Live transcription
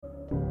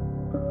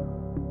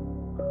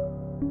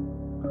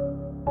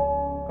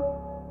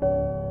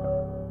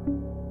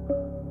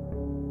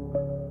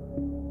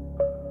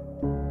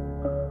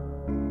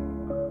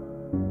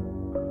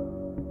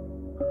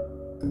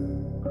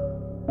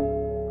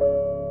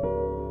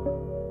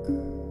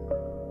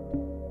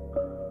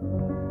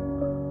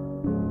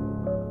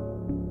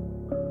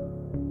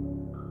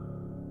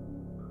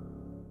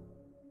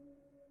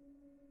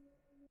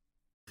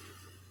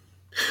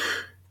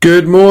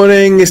Good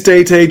morning,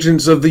 estate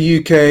agents of the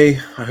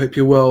UK. I hope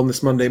you're well on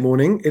this Monday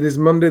morning. It is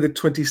Monday, the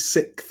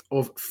 26th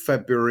of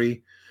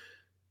February,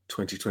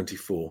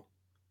 2024.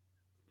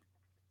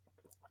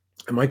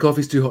 And my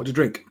coffee's too hot to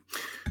drink.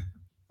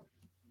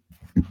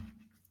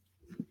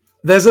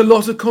 There's a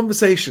lot of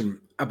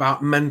conversation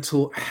about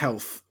mental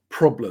health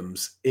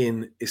problems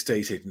in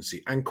estate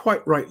agency, and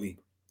quite rightly,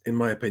 in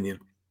my opinion.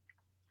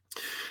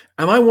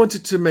 And I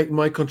wanted to make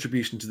my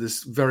contribution to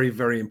this very,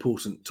 very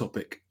important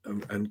topic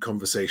and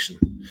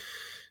conversation.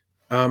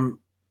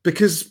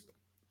 Because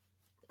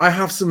I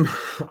have some,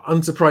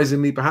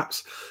 unsurprisingly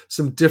perhaps,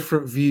 some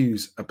different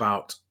views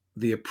about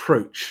the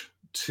approach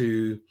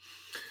to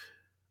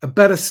a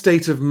better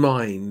state of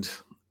mind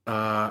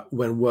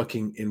when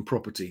working in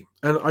property.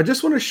 And I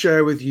just want to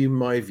share with you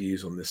my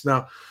views on this.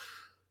 Now,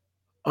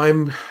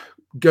 I'm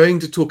going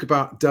to talk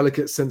about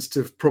delicate,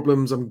 sensitive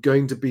problems. I'm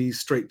going to be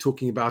straight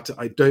talking about it.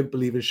 I don't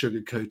believe in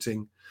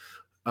sugarcoating.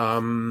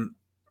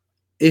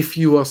 If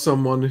you are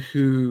someone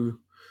who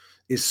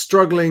is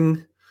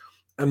struggling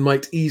and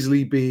might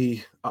easily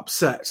be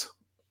upset,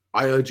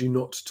 I urge you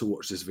not to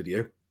watch this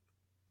video,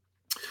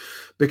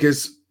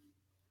 because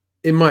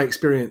in my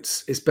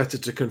experience, it's better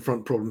to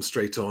confront problems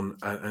straight on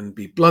and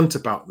be blunt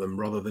about them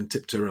rather than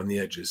tiptoe around the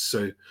edges.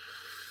 So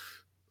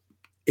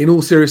in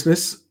all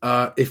seriousness,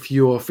 if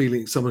you are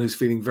someone who's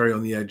feeling very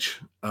on the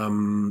edge,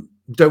 don't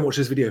watch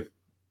this video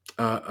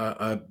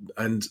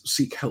and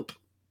seek help,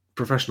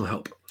 professional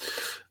help.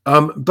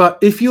 But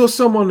if you're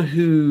someone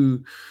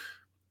who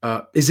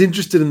is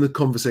interested in the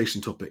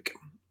conversation topic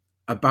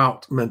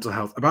about mental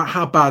health, about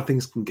how bad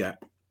things can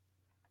get,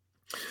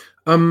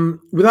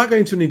 without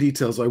going into any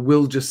details, I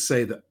will just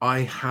say that I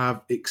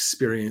have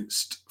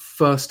experienced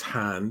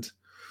firsthand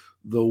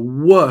the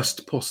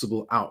worst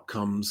possible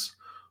outcomes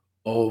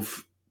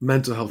of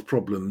mental health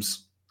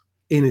problems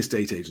in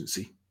estate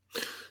agency.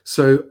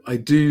 So I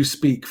do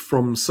speak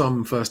from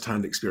some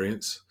firsthand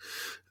experience,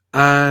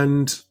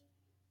 and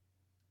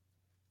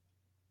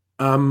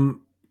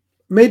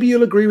maybe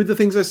you'll agree with the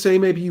things I say,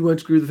 maybe you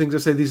won't agree with the things I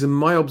say. These are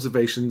my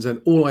observations,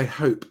 and all I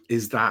hope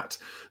is that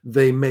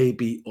they may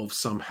be of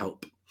some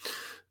help.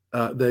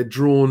 They're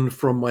drawn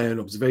from my own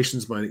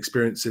observations, my own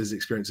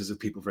experiences of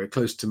people very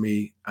close to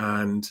me,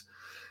 and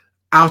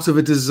out of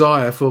a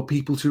desire for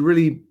people to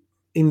really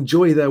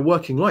enjoy their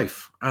working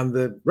life and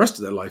the rest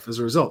of their life as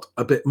a result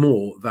a bit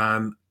more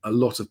than a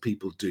lot of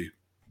people do.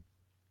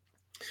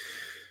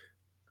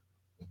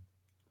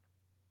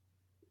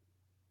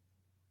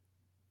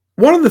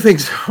 One of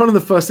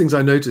the first things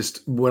I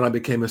noticed when I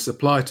became a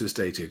supplier to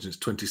estate agents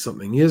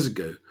 20-something years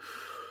ago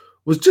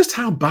was just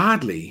how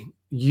badly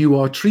you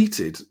are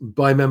treated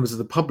by members of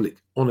the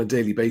public on a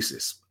daily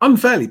basis.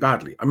 Unfairly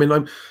badly. I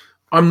mean,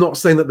 I'm not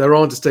saying that there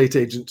aren't estate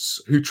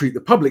agents who treat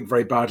the public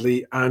very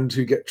badly and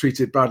who get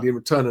treated badly in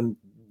return, and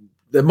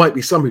there might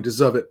be some who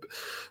deserve it,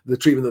 the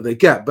treatment that they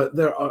get. But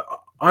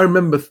I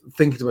remember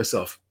thinking to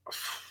myself,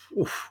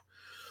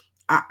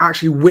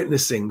 actually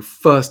witnessing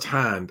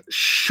firsthand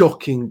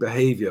shocking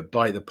behavior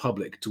by the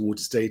public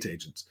towards estate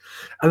agents.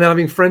 And then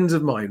having friends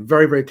of mine,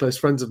 very, very close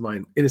friends of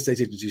mine in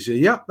estate agency say,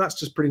 yeah, that's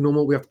just pretty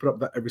normal. We have to put up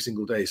with that every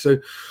single day. So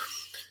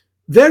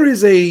there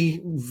is a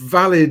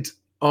valid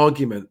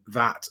argument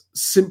that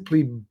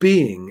simply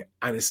being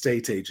an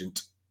estate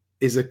agent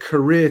is a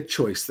career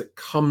choice that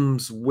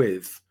comes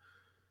with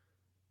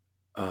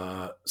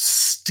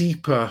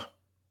steeper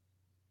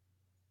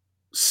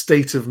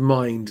state of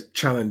mind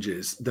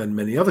challenges than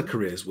many other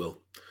careers will.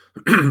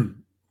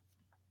 And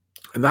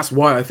that's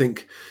why I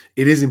think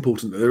it is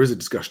important that there is a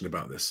discussion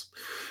about this.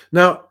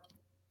 Now,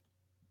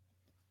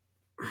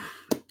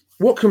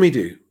 what can we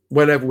do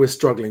whenever we're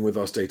struggling with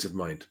our state of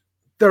mind?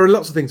 There are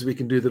lots of things we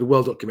can do that are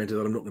well documented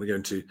that I'm not going to go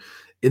into.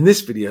 In this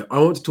video, I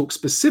want to talk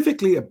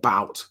specifically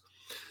about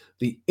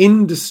the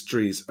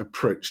industry's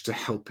approach to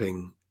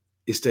helping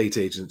estate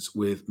agents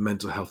with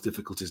mental health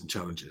difficulties and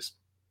challenges.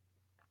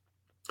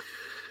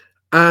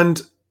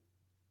 And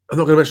I'm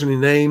not going to mention any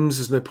names,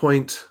 there's no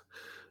point,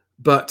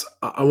 but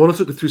I want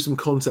to talk through some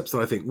concepts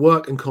that I think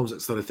work and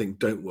concepts that I think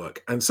don't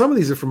work. And some of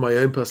these are from my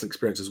own personal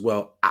experience as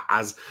well,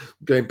 as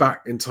going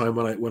back in time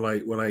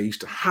when I used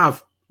to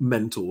have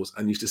mentors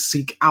and used to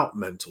seek out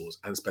mentors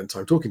and spend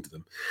time talking to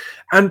them.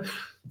 And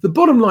the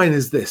bottom line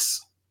is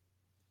this.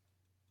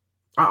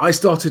 I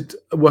started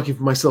working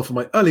for myself in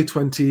my early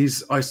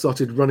 20s. I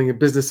started running a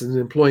business and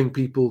employing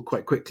people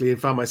quite quickly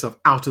and found myself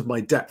out of my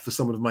depth for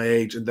someone of my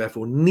age and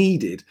therefore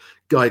needed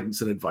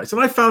guidance and advice.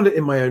 And I found it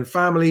in my own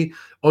family,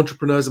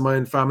 entrepreneurs in my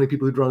own family,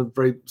 people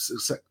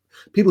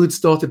who'd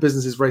started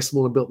businesses very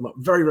small and built them up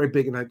very, very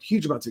big and had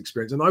huge amounts of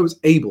experience. And I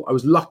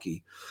was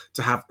lucky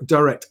to have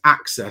direct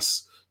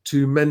access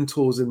to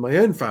mentors in my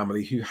own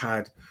family who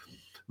had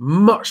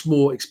much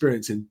more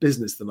experience in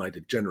business than I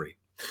did generally.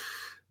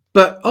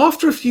 But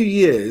after a few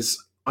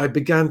years, I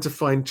began to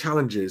find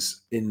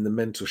challenges in the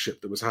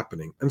mentorship that was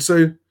happening. And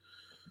so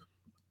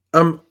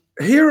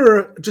here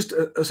are just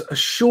a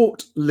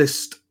short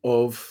list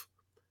of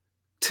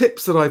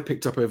tips that I've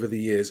picked up over the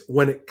years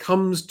when it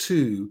comes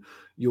to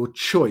your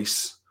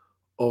choice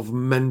of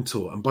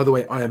mentor, and by the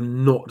way, I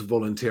am not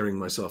volunteering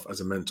myself as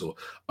a mentor.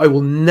 I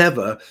will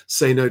never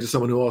say no to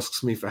someone who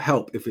asks me for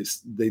help if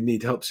they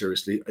need help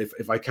seriously.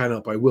 If I can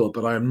help, I will,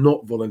 but I am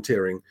not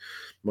volunteering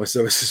my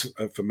services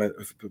for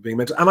being a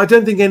mentor. And I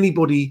don't think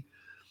anybody,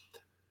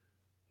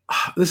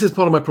 this is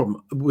part of my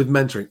problem with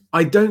mentoring.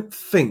 I don't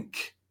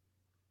think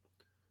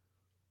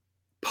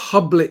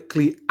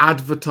publicly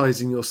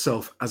advertising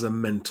yourself as a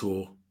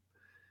mentor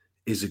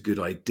is a good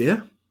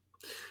idea.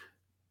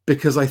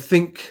 Because I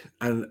think,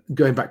 and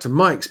going back to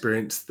my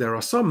experience, there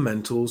are some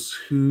mentors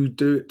who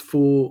do it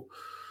for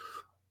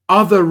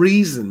other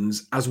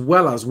reasons as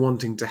well as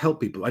wanting to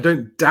help people. I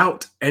don't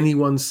doubt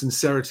anyone's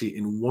sincerity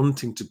in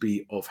wanting to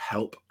be of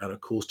help. And of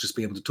course, just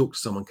being able to talk to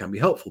someone can be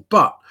helpful.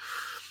 But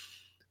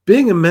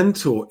being a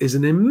mentor is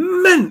an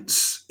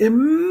immense,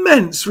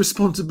 immense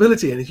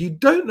responsibility. And if you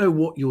don't know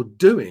what you're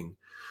doing,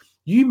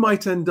 you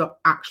might end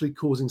up actually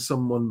causing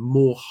someone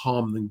more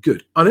harm than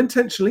good,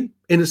 unintentionally,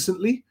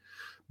 innocently.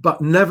 But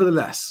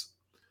nevertheless,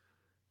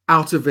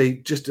 out of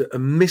just a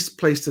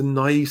misplaced and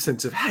naive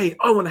sense of, hey,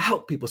 I want to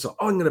help people, so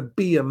I'm going to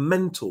be a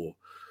mentor,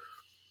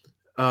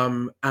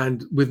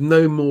 and with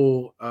no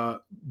more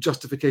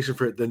justification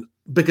for it than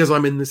because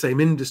I'm in the same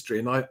industry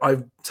and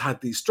I've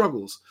had these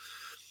struggles.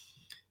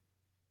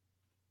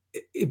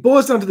 It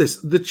boils down to this: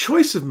 the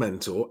choice of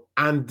mentor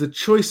and the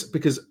choice,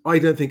 because I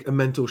don't think a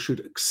mentor should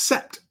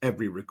accept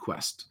every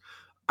request.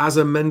 As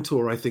a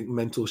mentor, I think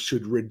mentors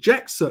should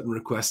reject certain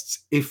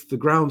requests if the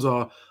grounds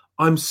are,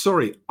 I'm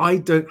sorry, I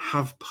don't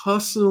have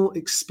personal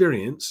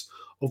experience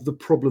of the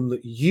problem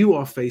that you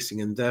are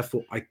facing, and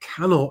therefore I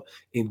cannot,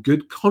 in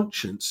good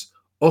conscience,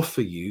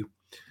 offer you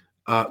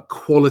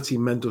quality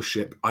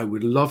mentorship. I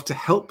would love to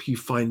help you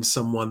find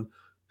someone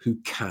who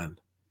can,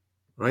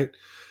 right?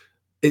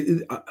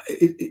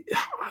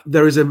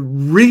 There is a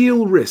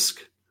real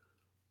risk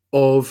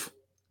of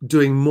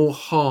doing more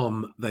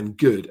harm than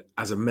good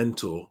as a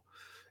mentor,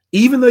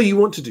 even though you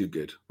want to do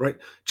good, right?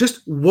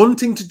 Just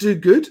wanting to do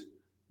good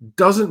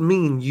doesn't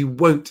mean you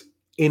won't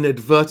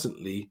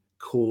inadvertently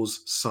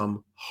cause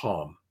some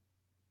harm.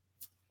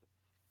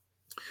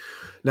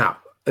 Now,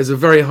 there's a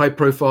very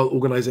high-profile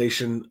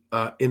organization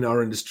in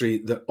our industry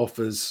that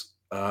offers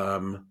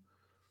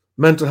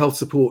mental health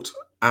support,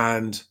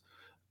 and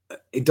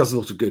it does a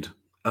lot of good.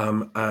 I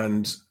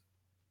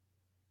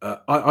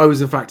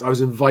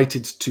was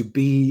invited to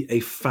be a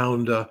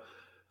founder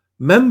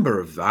member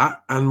of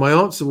that, and my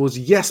answer was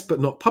yes, but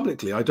not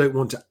publicly. I don't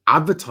want to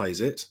advertise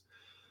it,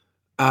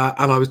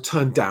 and I was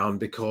turned down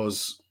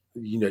because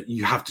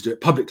you have to do it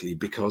publicly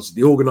because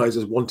the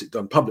organizers want it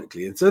done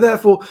publicly, and so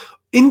therefore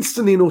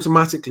instantly and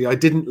automatically I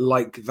didn't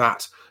like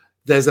that.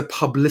 There's a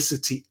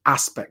publicity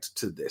aspect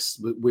to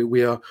this.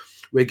 We're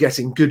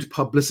getting good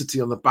publicity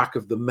on the back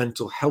of the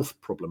mental health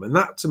problem, and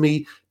that to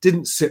me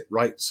didn't sit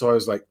right. So I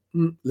was like,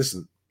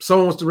 listen,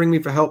 someone wants to ring me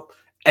for help.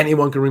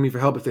 Anyone can ring me for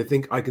help if they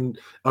think I'm in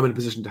a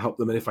position to help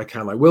them, and if I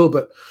can, I will.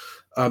 But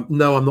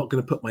no, I'm not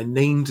going to put my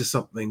name to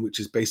something which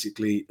is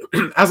basically,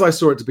 as I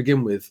saw it to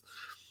begin with,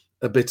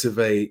 a bit of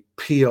a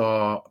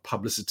PR,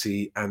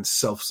 publicity, and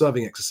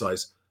self-serving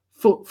exercise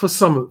for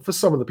some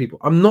of the people.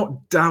 I'm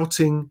not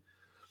doubting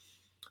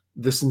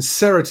the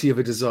sincerity of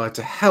a desire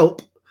to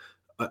help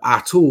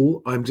at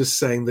all. I'm just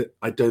saying that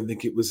I don't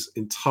think it was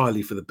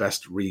entirely for the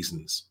best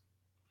reasons.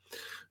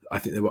 I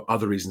think there were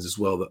other reasons as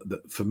well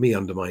that for me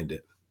undermined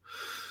it.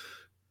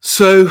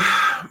 So,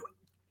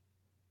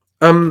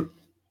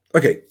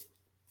 okay.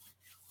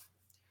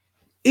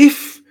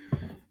 If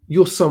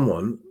you're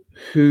someone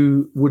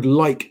who would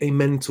like a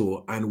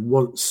mentor and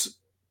wants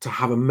to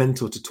have a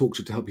mentor to talk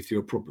to help you through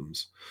your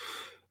problems,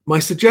 my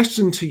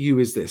suggestion to you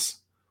is this.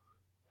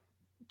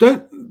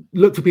 Don't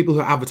look for people who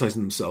are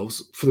advertising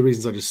themselves for the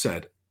reasons I just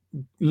said.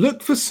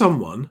 Look for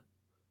someone,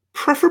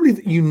 preferably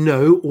that you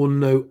know or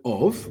know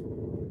of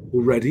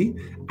already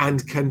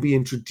and can be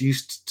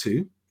introduced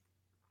to,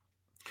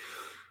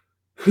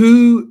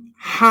 who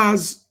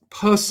has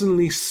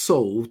personally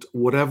solved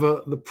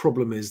whatever the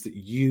problem is that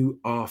you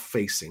are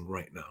facing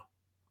right now.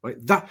 Right?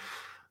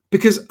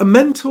 Because a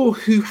mentor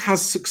who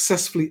has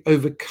successfully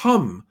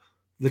overcome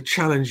the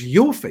challenge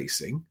you're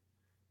facing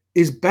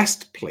is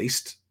best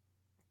placed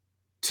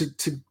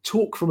to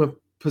talk from a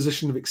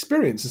position of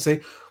experience and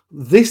say,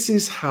 this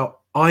is how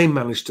I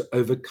managed to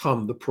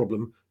overcome the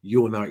problem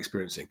you're now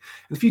experiencing.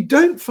 And if you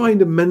don't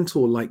find a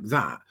mentor like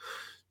that,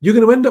 you're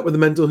going to end up with a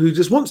mentor who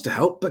just wants to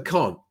help but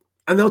can't.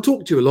 And they'll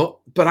talk to you a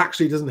lot, but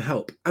actually doesn't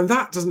help. And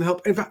that doesn't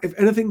help. In fact, if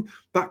anything,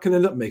 that can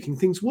end up making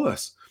things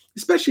worse,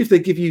 especially if they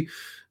give you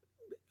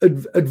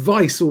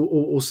advice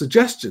or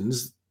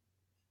suggestions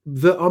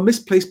that are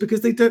misplaced because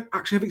they don't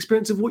actually have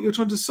experience of what you're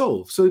trying to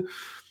solve. So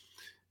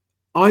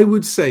I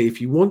would say if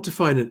you want to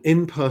find an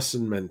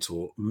in-person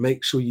mentor,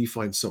 make sure you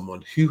find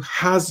someone who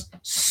has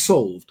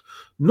solved,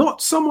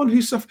 not someone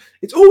who suffers.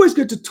 It's always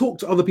good to talk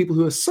to other people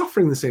who are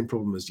suffering the same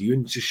problem as you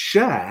and to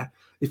share.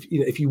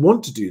 If you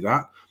want to do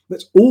that,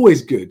 that's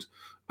always good.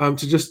 To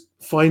just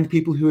find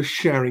people who are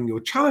sharing your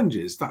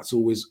challenges, that's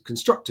always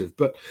constructive.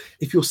 But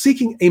if you're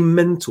seeking a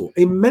mentor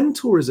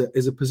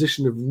is a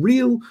position of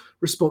real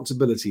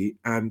responsibility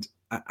and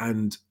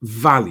and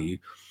value,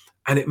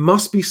 and it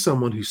must be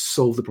someone who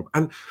solved the problem.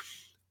 And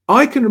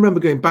I can remember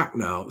going back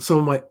now, some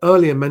of my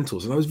earlier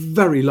mentors, and I was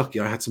very lucky.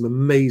 I had some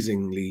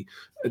amazingly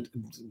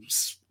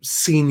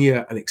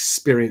senior and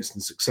experienced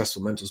and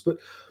successful mentors. But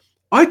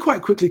I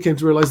quite quickly came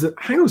to realize that,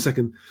 hang on a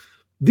second,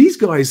 these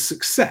guys'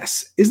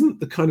 success isn't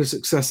the kind of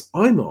success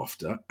I'm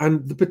after.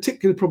 And the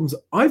particular problems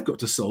that I've got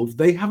to solve,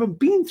 they haven't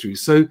been through.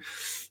 So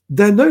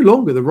they're no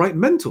longer the right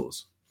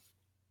mentors.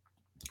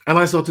 And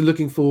I started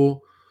looking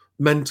for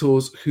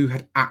mentors who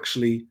had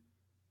actually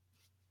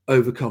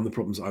overcome the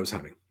problems I was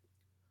having.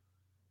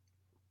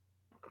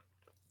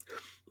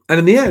 And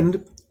in the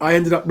end, I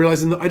ended up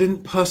realizing that I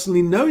didn't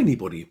personally know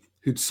anybody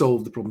who'd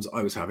solved the problems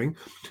I was having.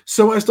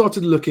 So I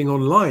started looking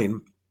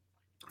online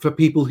for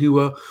people who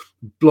were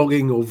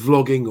blogging or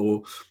vlogging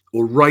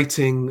or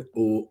writing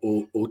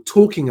or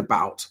talking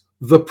about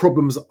the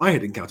problems that I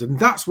had encountered. And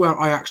that's where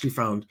I actually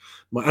found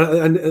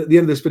and at the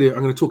end of this video,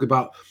 I'm going to talk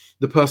about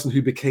the person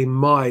who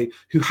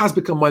has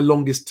become my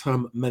longest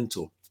term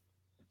mentor.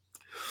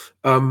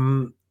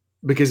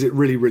 Because it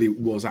really, really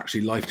was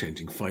actually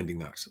life-changing finding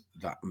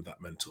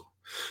that mentor.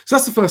 So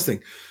that's the first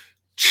thing.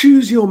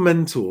 Choose your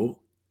mentor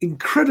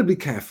incredibly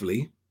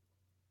carefully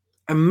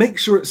and make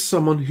sure it's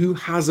someone who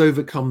has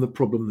overcome the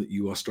problem that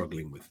you are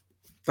struggling with.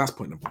 That's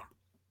point number one.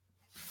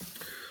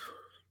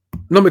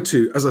 Number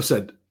two, as I've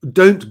said,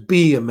 don't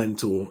be a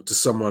mentor to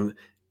someone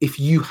if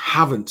you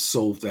haven't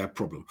solved their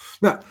problem.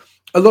 Now,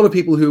 a lot of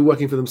people who are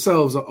working for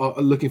themselves are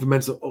looking for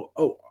mentors.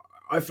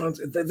 I found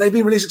they've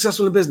been really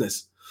successful in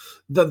business.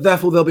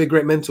 Therefore, they'll be a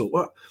great mentor.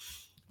 Well,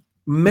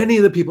 many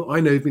of the people I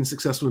know who've been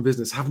successful in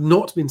business have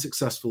not been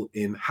successful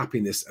in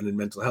happiness and in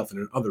mental health and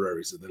in other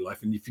areas of their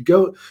life. And if you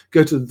go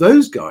to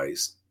those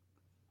guys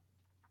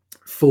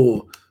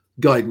for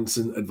guidance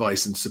and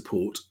advice and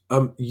support,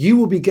 you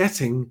will be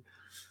getting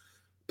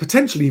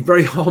potentially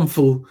very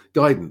harmful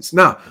guidance.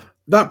 Now,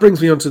 that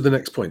brings me on to the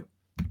next point.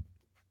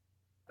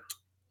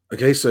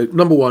 Okay, so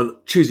number one,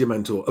 choose your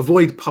mentor.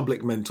 Avoid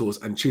public mentors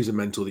and choose a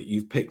mentor that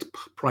you've picked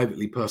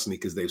privately, personally,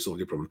 because they've solved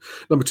your problem.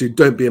 Number two,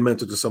 don't be a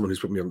mentor to someone whose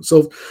problem you haven't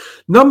solved.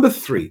 Number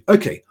three,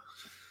 okay,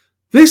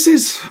 this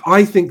is,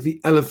 I think, the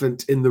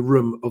elephant in the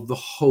room of the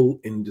whole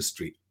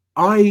industry.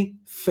 I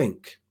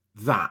think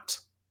that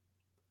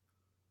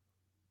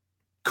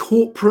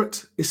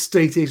corporate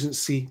estate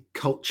agency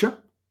culture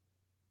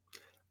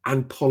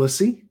and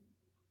policy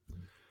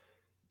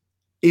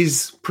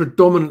is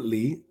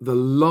predominantly the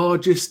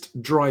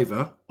largest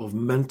driver of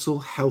mental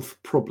health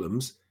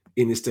problems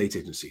in estate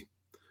agency.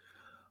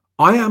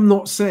 I am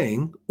not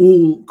saying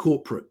all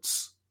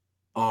corporates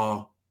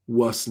are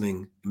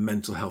worsening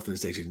mental health in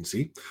estate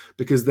agency,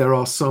 because there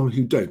are some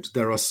who don't.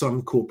 There are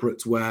some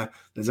corporates where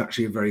there's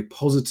actually a very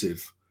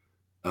positive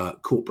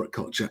corporate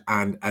culture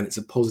and it's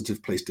a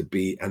positive place to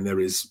be, and there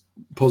is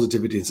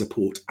positivity and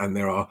support, and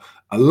there are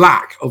a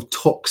lack of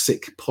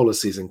toxic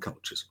policies and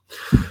cultures.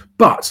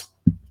 But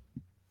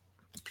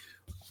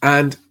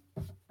And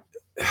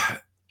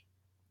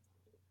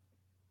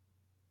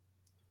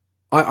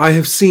I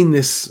have seen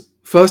this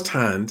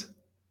firsthand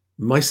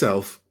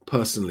myself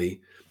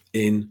personally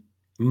in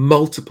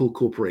multiple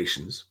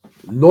corporations.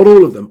 Not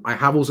all of them. I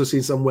have also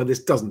seen some where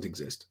this doesn't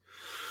exist.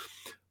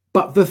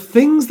 But the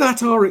things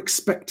that are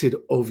expected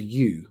of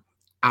you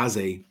as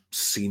a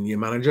senior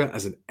manager,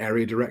 as an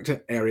area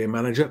director, area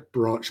manager,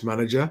 branch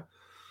manager,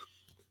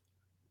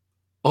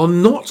 are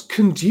not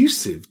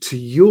conducive to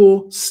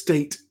your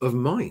state of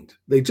mind.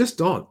 They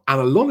just aren't.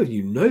 And a lot of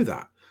you know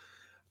that.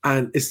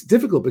 And it's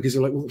difficult because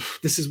you're like, well,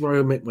 this is where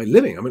I make my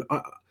living. I mean,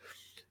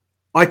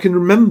 I can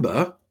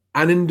remember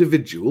an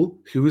individual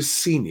who was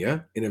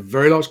senior in a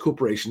very large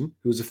corporation,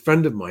 who was a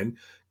friend of mine,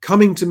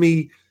 coming to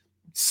me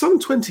some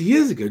 20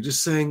 years ago,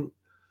 just saying,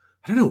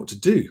 I don't know what to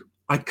do.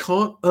 I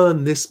can't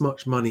earn this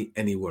much money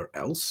anywhere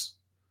else,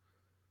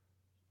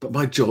 but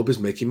my job is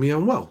making me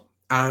unwell.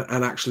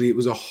 And actually, it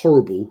was a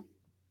horrible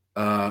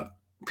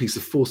piece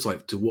of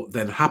foresight to what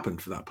then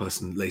happened for that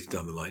person later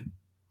down the line.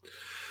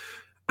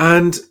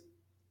 And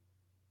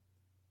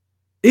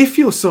if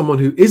you're someone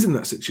who is in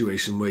that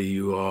situation where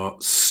you are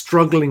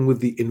struggling with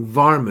the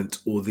environment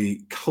or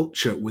the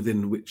culture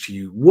within which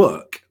you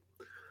work,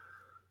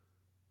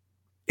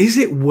 is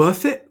it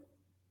worth it?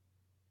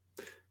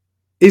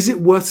 Is it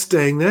worth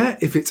staying there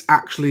if it's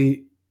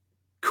actually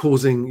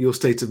causing your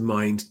state of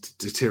mind to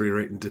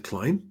deteriorate and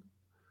decline?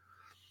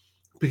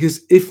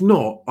 Because if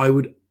not, I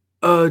would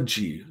urge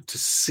you to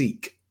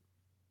seek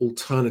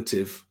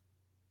alternative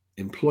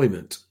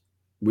employment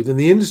within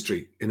the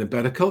industry in a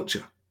better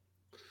culture.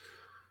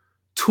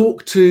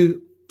 Talk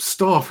to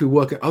staff who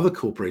work at other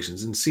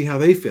corporations and see how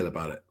they feel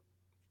about it.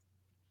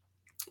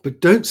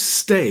 But don't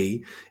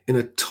stay in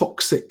a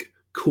toxic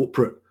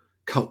corporate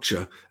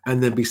culture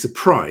and then be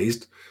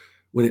surprised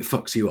when it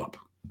fucks you up.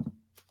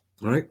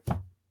 All right?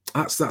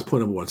 That's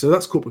point number one. So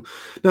that's corporate.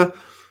 Now,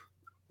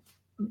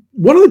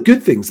 one of the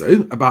good things,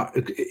 though, about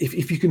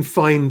if you can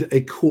find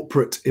a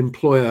corporate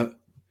employer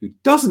who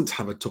doesn't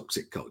have a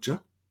toxic culture,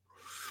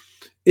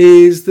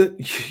 is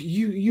that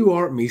you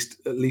are at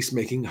least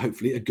making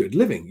hopefully a good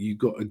living. You've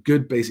got a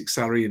good basic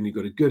salary and you've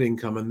got a good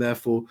income, and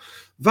therefore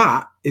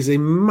that is a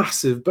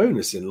massive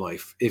bonus in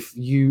life. If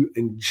you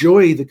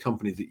enjoy the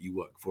company that you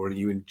work for and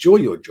you enjoy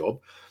your job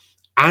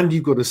and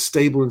you've got a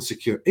stable and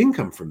secure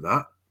income from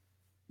that,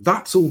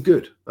 that's all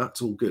good.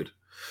 That's all good.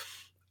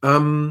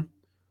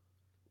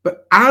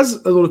 But as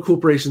a lot of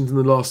corporations in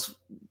the last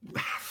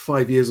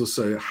 5 years or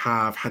so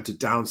have had to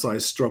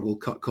downsize, struggle,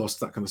 cut costs,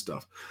 that kind of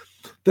stuff,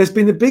 there's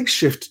been a big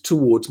shift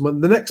towards the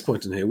next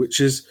point in here, which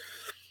is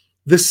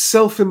the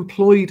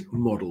self-employed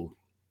model.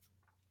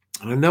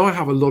 And I know I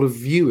have a lot of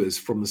viewers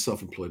from the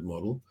self-employed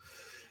model,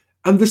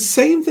 and the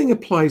same thing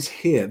applies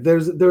here. There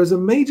is a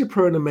major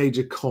pro and a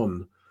major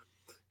con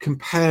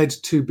compared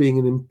to being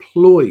an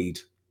employee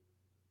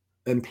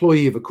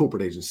of a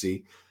corporate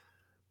agency.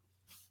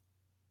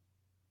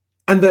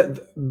 And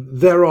that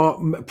there are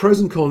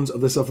pros and cons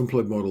of the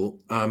self-employed model,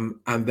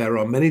 and there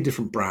are many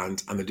different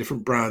brands, and the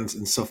different brands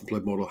in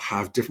self-employed model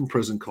have different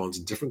pros and cons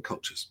in different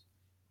cultures.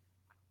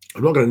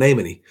 I'm not going to name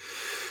any,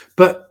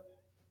 but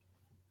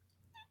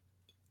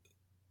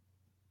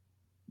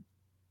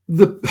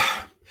the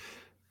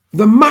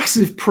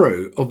massive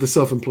pro of the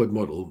self-employed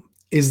model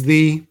is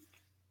the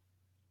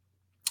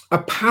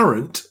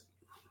apparent,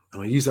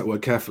 and I use that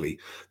word carefully,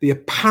 the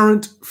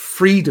apparent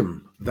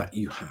freedom that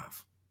you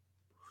have.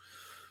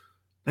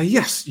 Now,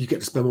 yes, you get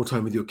to spend more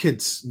time with your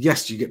kids.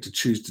 Yes, you get to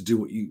choose to do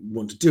what you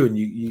want to do, and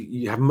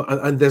you have,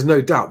 and there's no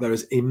doubt there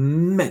is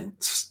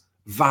immense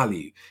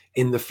value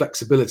in the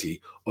flexibility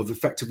of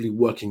effectively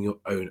working your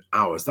own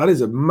hours. That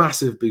is a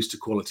massive boost to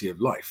quality of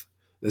life.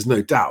 There's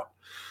no doubt.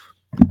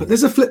 But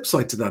there's a flip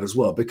side to that as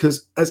well,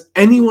 because as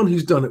anyone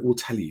who's done it will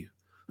tell you,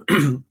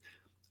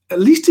 at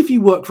least if you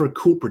work for a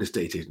corporate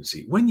estate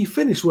agency, when you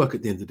finish work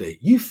at the end of the day,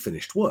 you've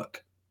finished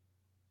work,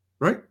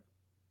 right?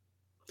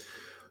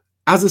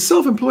 As a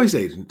self-employed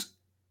agent,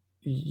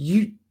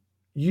 you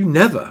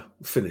never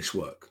finish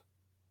work.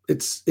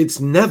 It's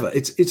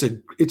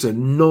a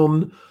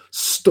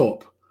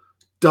non-stop,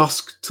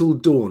 dusk till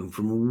dawn,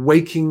 from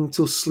waking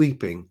till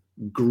sleeping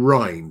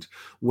grind,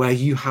 where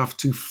you have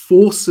to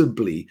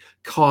forcibly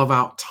carve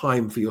out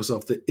time for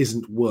yourself that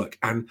isn't work.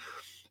 And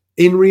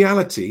in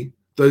reality,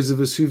 those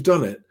of us who've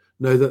done it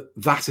know that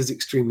that is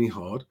extremely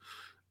hard.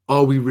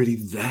 Are we really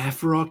there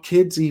for our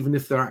kids, even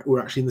if we're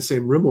actually in the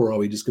same room, or are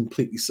we just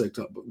completely soaked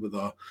up with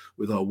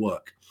our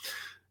work?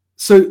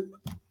 So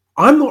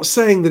I'm not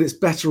saying that it's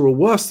better or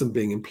worse than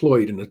being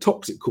employed in a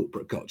toxic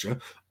corporate culture.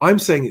 I'm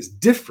saying it's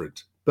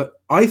different, but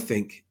I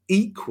think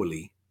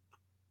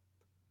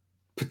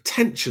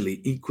potentially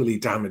equally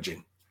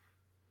damaging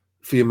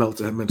for your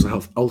mental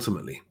health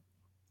ultimately.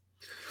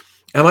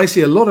 And I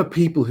see a lot of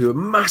people who are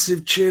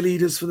massive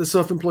cheerleaders for the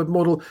self-employed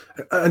model.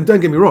 And don't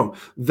get me wrong,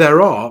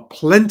 there are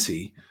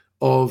plenty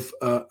of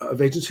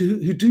agents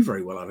who do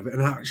very well out of it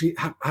and actually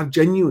have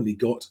genuinely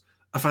got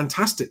a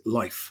fantastic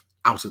life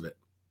out of it.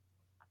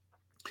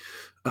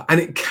 And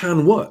it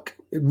can work.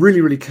 It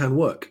really, really can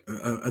work.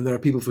 And there are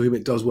people for whom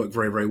it does work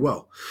very, very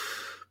well.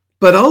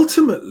 But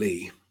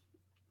ultimately,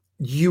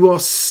 you are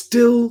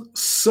still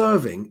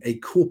serving a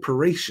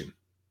corporation.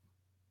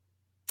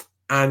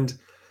 And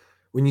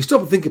when you stop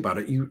and think about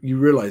it, you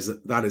realize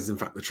that is in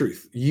fact the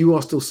truth. You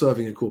are still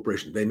serving a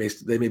corporation. They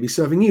may be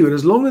serving you, and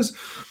as long as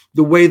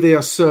the way they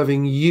are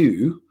serving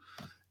you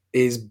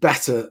is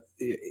better,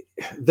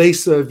 they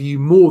serve you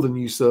more than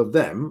you serve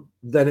them,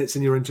 then it's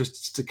in your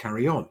interests to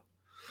carry on.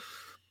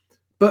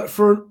 But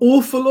for an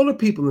awful lot of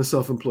people in the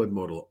self-employed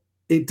model,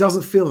 it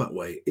doesn't feel that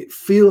way. It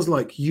feels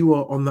like you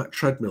are on that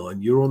treadmill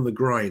and you're on the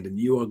grind, and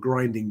you are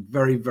grinding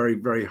very, very,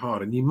 very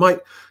hard. And you might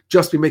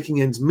just be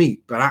making ends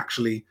meet, but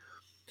actually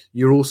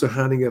you're also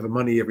handing over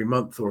money every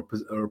month, or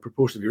a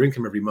proportion of your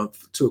income every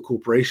month, to a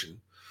corporation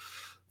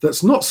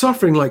that's not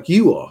suffering like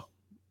you are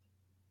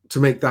to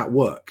make that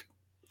work.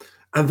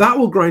 And that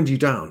will grind you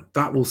down.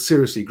 That will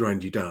seriously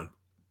grind you down.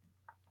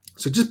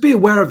 So just be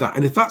aware of that.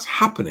 And if that's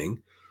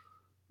happening,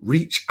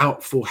 reach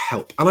out for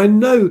help. And I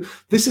know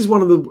this is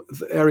one of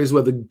the areas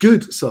where the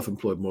good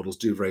self-employed models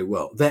do very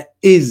well. There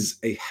is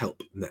a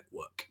help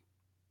network.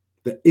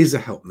 There is a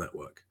help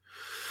network.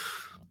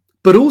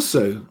 But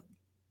also,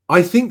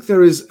 I think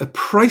there is a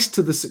price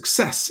to the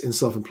success in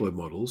self-employed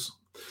models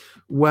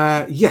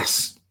where,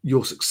 yes,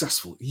 you're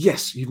successful.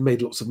 Yes, you've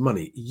made lots of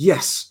money.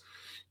 Yes,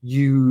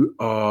 you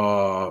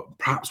are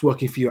perhaps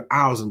working for your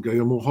hours and going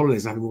on more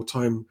holidays, having more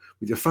time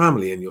with your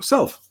family and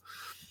yourself.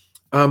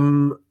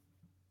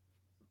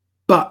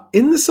 But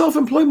in the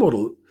self-employed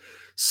model,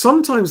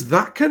 sometimes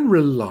that can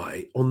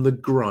rely on the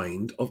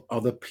grind of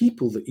other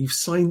people that you've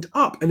signed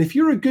up. And if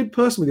you're a good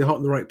person with your heart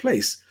in the right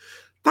place,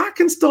 that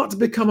can start to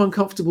become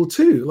uncomfortable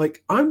too.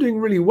 Like, I'm doing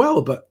really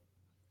well, but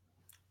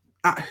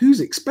at whose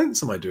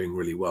expense am I doing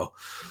really well?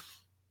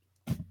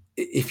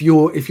 If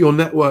your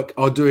network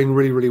are doing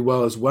really, really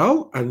well as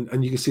well,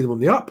 and you can see them on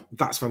the up,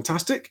 that's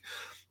fantastic.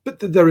 But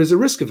there is a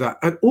risk of that.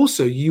 And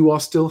also, you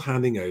are still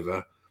handing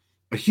over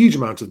a huge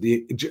amount of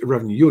the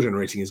revenue you're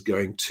generating is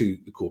going to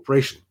the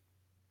corporation.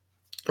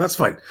 That's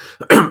fine.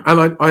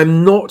 And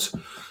I'm not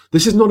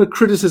This is not a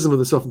criticism of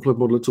the self-employed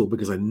model at all,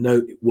 because I know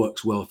it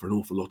works well for an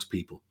awful lot of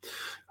people.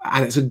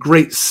 And it's a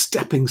great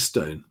stepping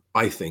stone,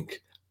 I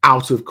think,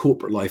 out of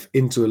corporate life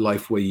into a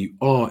life where you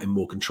are in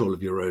more control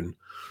of your own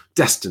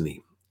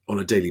destiny on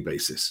a daily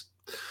basis.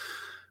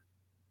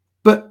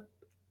 But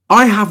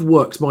I have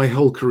worked my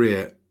whole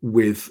career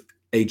with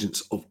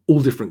agents of all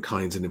different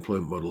kinds and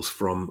employment models,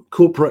 from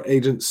corporate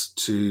agents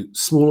to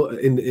small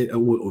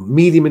or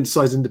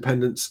medium-sized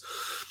independents,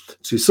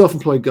 to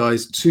self-employed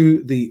guys,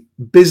 to the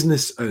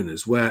business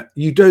owners, where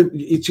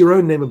it's your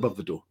own name above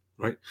the door,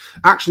 right?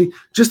 Actually,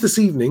 just this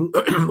evening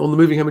on the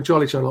Moving Home with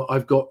Charlie channel,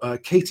 I've got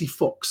Katie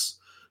Fox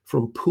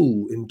from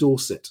Poole in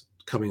Dorset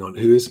coming on,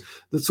 who is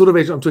the sort of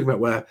agent I'm talking about,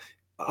 where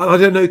I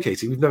don't know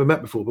Katie, we've never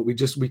met before, but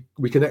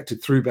we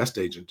connected through Best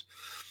Agent.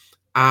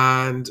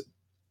 And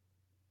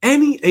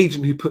any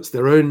agent who puts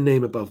their own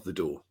name above the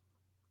door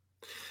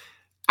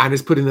and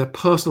is putting their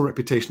personal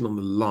reputation on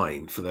the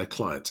line for their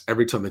clients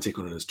every time they take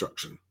on an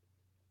instruction,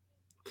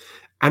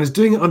 and is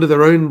doing it under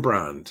their own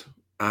brand,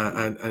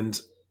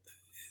 and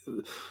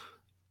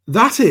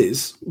that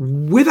is,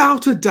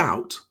 without a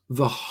doubt,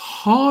 the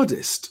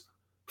hardest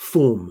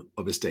form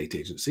of estate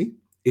agency.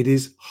 It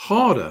is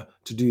harder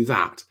to do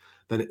that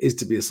than it is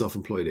to be a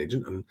self-employed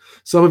agent. And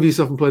some of you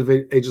self-employed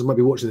agents might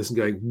be watching this and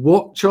going,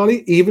 "What,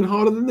 Charlie? Even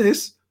harder than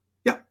this?"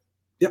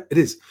 Yeah, it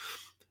is.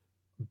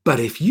 But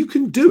if you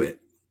can do it,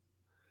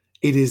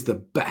 it is the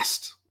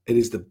best. It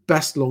is the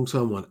best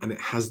long-term one, and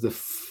it has the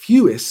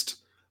fewest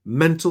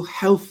mental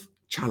health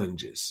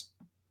challenges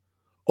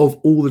of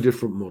all the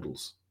different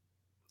models.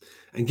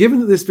 And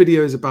given that this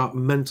video is about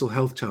mental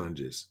health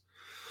challenges,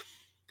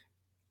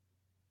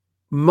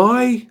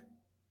 my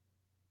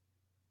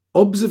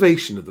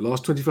observation of the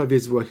last 25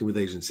 years of working with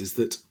agents is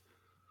that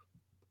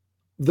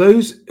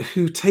those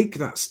who take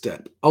that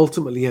step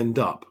ultimately end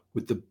up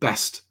with the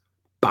best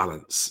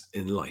balance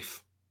in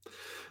life.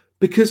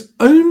 Because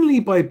only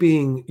by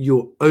being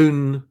your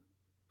own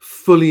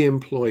fully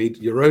employed,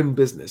 your own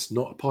business,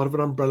 not a part of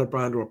an umbrella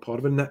brand or a part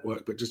of a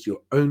network, but just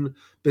your own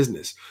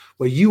business,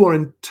 where you are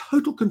in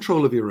total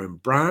control of your own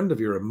brand, of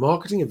your own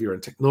marketing, of your own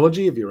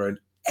technology, of your own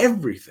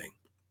everything,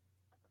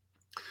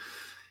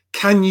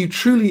 can you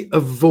truly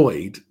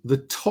avoid the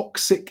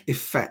toxic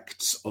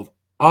effects of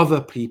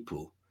other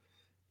people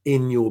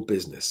in your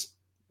business?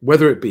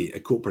 Whether it be a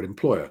corporate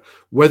employer,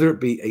 whether it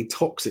be a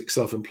toxic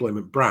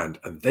self-employment brand,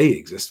 and they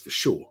exist for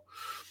sure,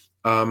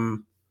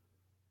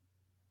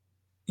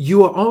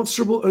 you are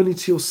answerable only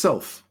to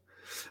yourself.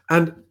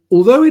 And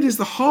although it is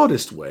the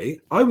hardest way,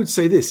 I would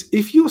say this: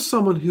 if you're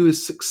someone who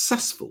is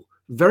successful,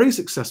 very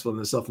successful in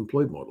the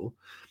self-employed model,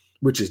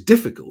 which is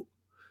difficult,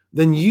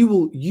 then you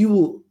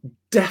will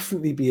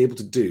definitely be able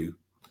to do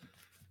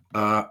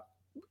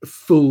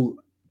full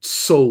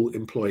soul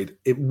employed,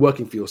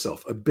 working for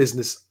yourself, a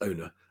business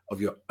owner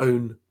of your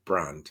own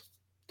brand,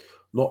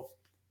 not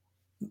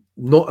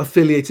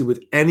affiliated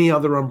with any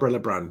other umbrella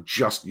brand,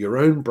 just your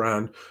own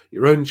brand,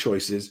 your own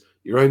choices,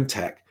 your own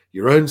tech,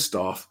 your own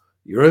staff,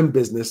 your own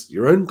business,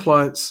 your own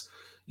clients,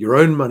 your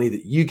own money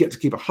that you get to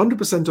keep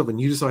 100% of, and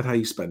you decide how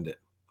you spend it.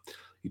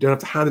 You don't have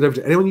to hand it over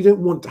to anyone you don't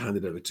want to hand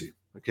it over to,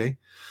 okay?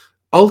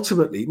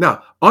 Ultimately,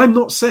 now, I'm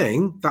not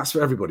saying that's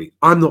for everybody.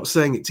 I'm not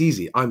saying it's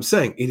easy. I'm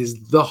saying it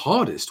is the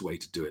hardest way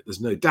to do it.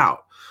 There's no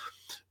doubt.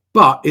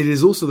 But it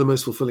is also the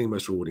most fulfilling,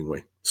 most rewarding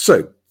way.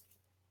 So,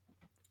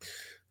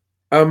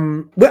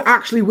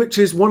 which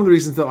is one of the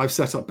reasons that I've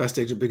set up Best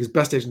Agent, because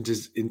Best Agent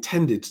is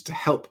intended to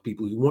help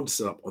people who want to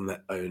set up on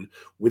their own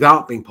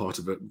without being part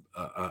of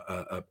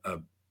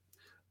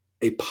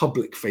a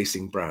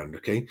public-facing brand,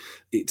 okay?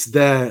 It's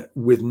there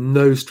with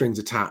no strings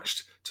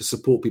attached to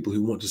support people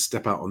who want to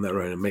step out on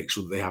their own and make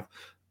sure that they have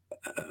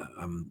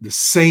the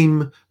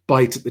same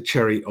bite at the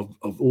cherry of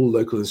all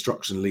local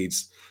instruction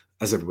leads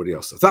as everybody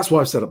else does. That's why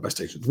I've set up Best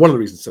Agent. One of the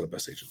reasons to set up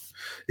Best Agent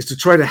is to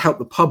try to help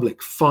the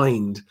public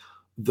find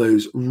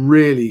those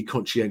really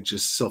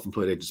conscientious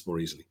self-employed agents more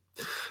easily.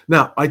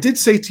 Now, I did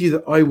say to you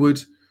that I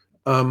would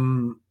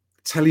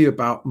tell you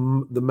about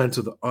the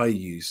mentor that I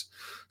use.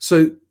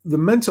 So the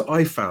mentor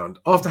I found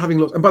after having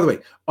lots, and by the way,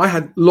 I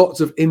had lots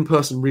of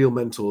in-person real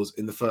mentors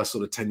in the first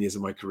sort of 10 years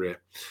of my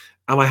career.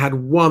 And I had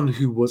one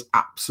who was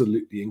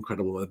absolutely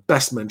incredible, the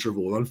best mentor of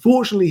all.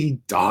 Unfortunately, he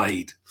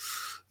died.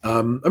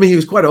 He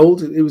was quite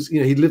old. It was,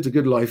 he'd lived a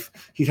good life.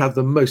 He'd had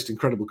the most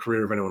incredible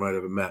career of anyone I'd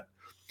ever met.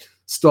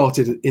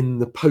 Started in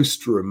the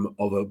post room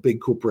of a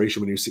big corporation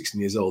when he was 16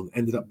 years old, and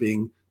ended up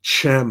being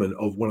chairman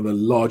of one of the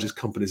largest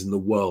companies in the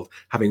world,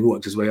 having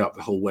worked his way up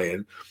the whole way.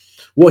 And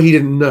what he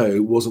didn't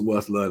know wasn't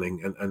worth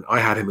learning. And I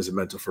had him as a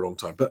mentor for a long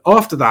time. But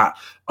after that,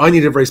 I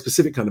needed a very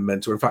specific kind of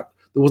mentor. In fact,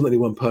 there wasn't any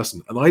one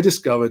person. And I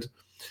discovered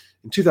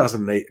in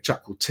 2008 a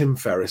chap called Tim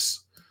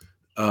Ferriss.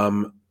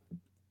 And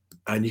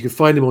you can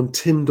find him on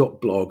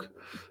tim.blog.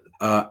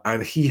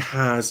 And he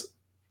has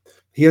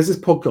this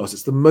podcast.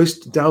 It's the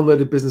most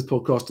downloaded business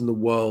podcast in the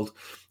world.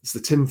 It's the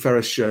Tim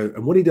Ferriss Show.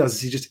 And what he does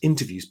is he just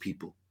interviews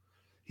people.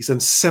 He's done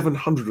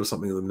 700 or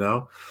something of them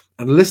now.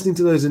 And listening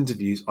to those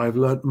interviews, I've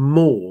learned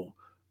more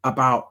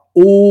about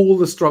all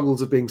the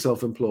struggles of being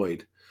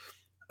self-employed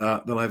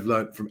than I've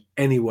learned from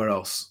anywhere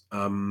else.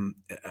 And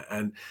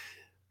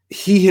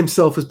he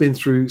himself has been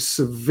through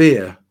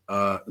severe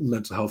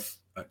mental health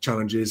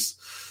challenges,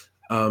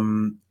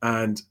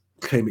 and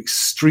came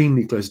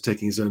extremely close to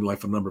taking his own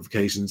life on a number of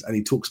occasions. And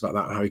he talks about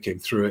that and how he came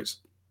through it.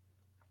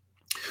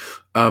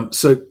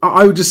 So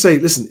I would just say,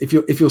 listen, if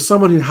you're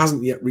someone who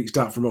hasn't yet reached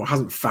out for more,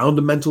 hasn't found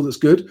a mentor that's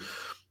good,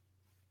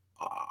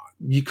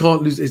 you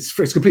can't lose. It's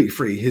completely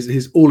free.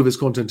 All of his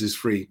content is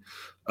free.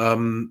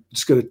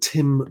 Just go to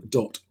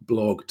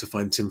tim.blog to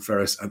find Tim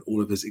Ferriss and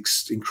all of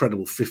his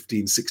incredible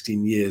 15,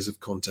 16 years of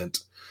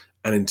content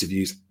and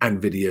interviews and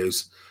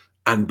videos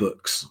and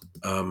books.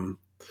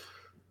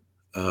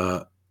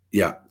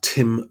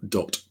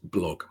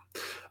 Tim.blog.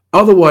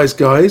 Otherwise,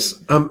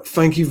 guys,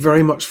 thank you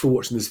very much for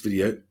watching this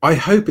video. I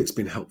hope it's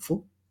been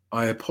helpful.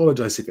 I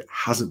apologize if it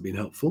hasn't been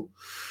helpful.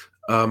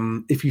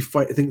 If you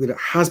think that it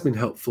has been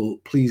helpful,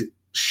 please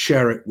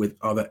share it with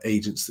other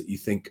agents that you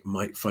think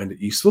might find it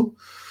useful.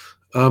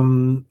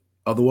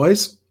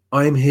 Otherwise,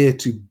 I'm here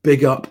to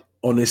big up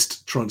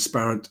honest,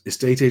 transparent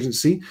estate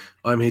agency.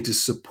 I'm here to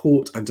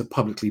support and to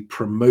publicly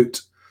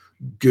promote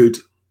good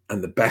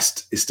and the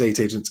best estate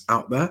agents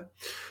out there.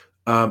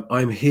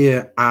 I'm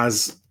here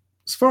as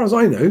far as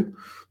I know,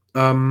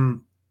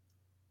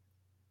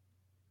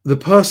 the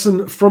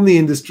person from the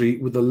industry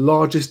with the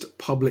largest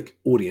public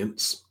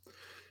audience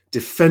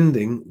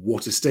defending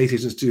what estate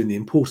agents do and the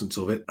importance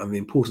of it, and the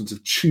importance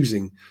of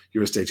choosing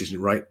your estate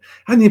agent right,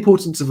 and the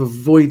importance of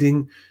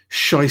avoiding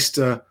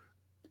shyster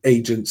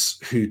agents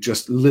who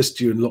just list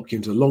you and lock you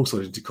into a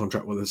long-term agency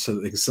contract so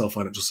that they can sell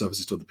financial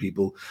services to other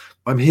people.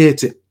 I'm here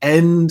to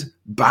end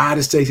bad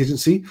estate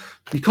agency.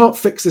 You can't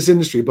fix this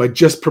industry by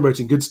just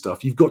promoting good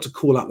stuff. You've got to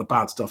call out the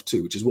bad stuff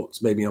too, which is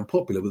what's made me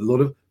unpopular with a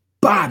lot of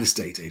bad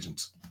estate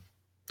agents.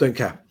 Don't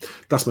care.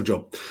 That's my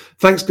job.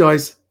 Thanks,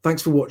 guys.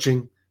 Thanks for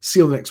watching. See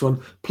you on the next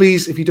one.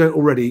 Please, if you don't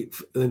already,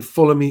 then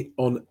follow me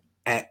on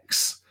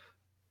X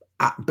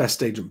at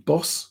Best Agent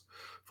Boss.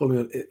 Follow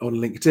me on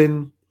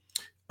LinkedIn.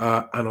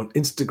 And on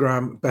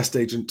Instagram, Best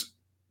Agent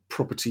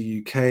Property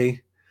UK,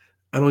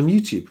 and on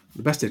YouTube,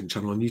 the Best Agent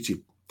channel on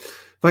YouTube.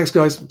 Thanks,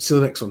 guys. See you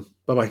on the next one.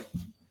 Bye-bye.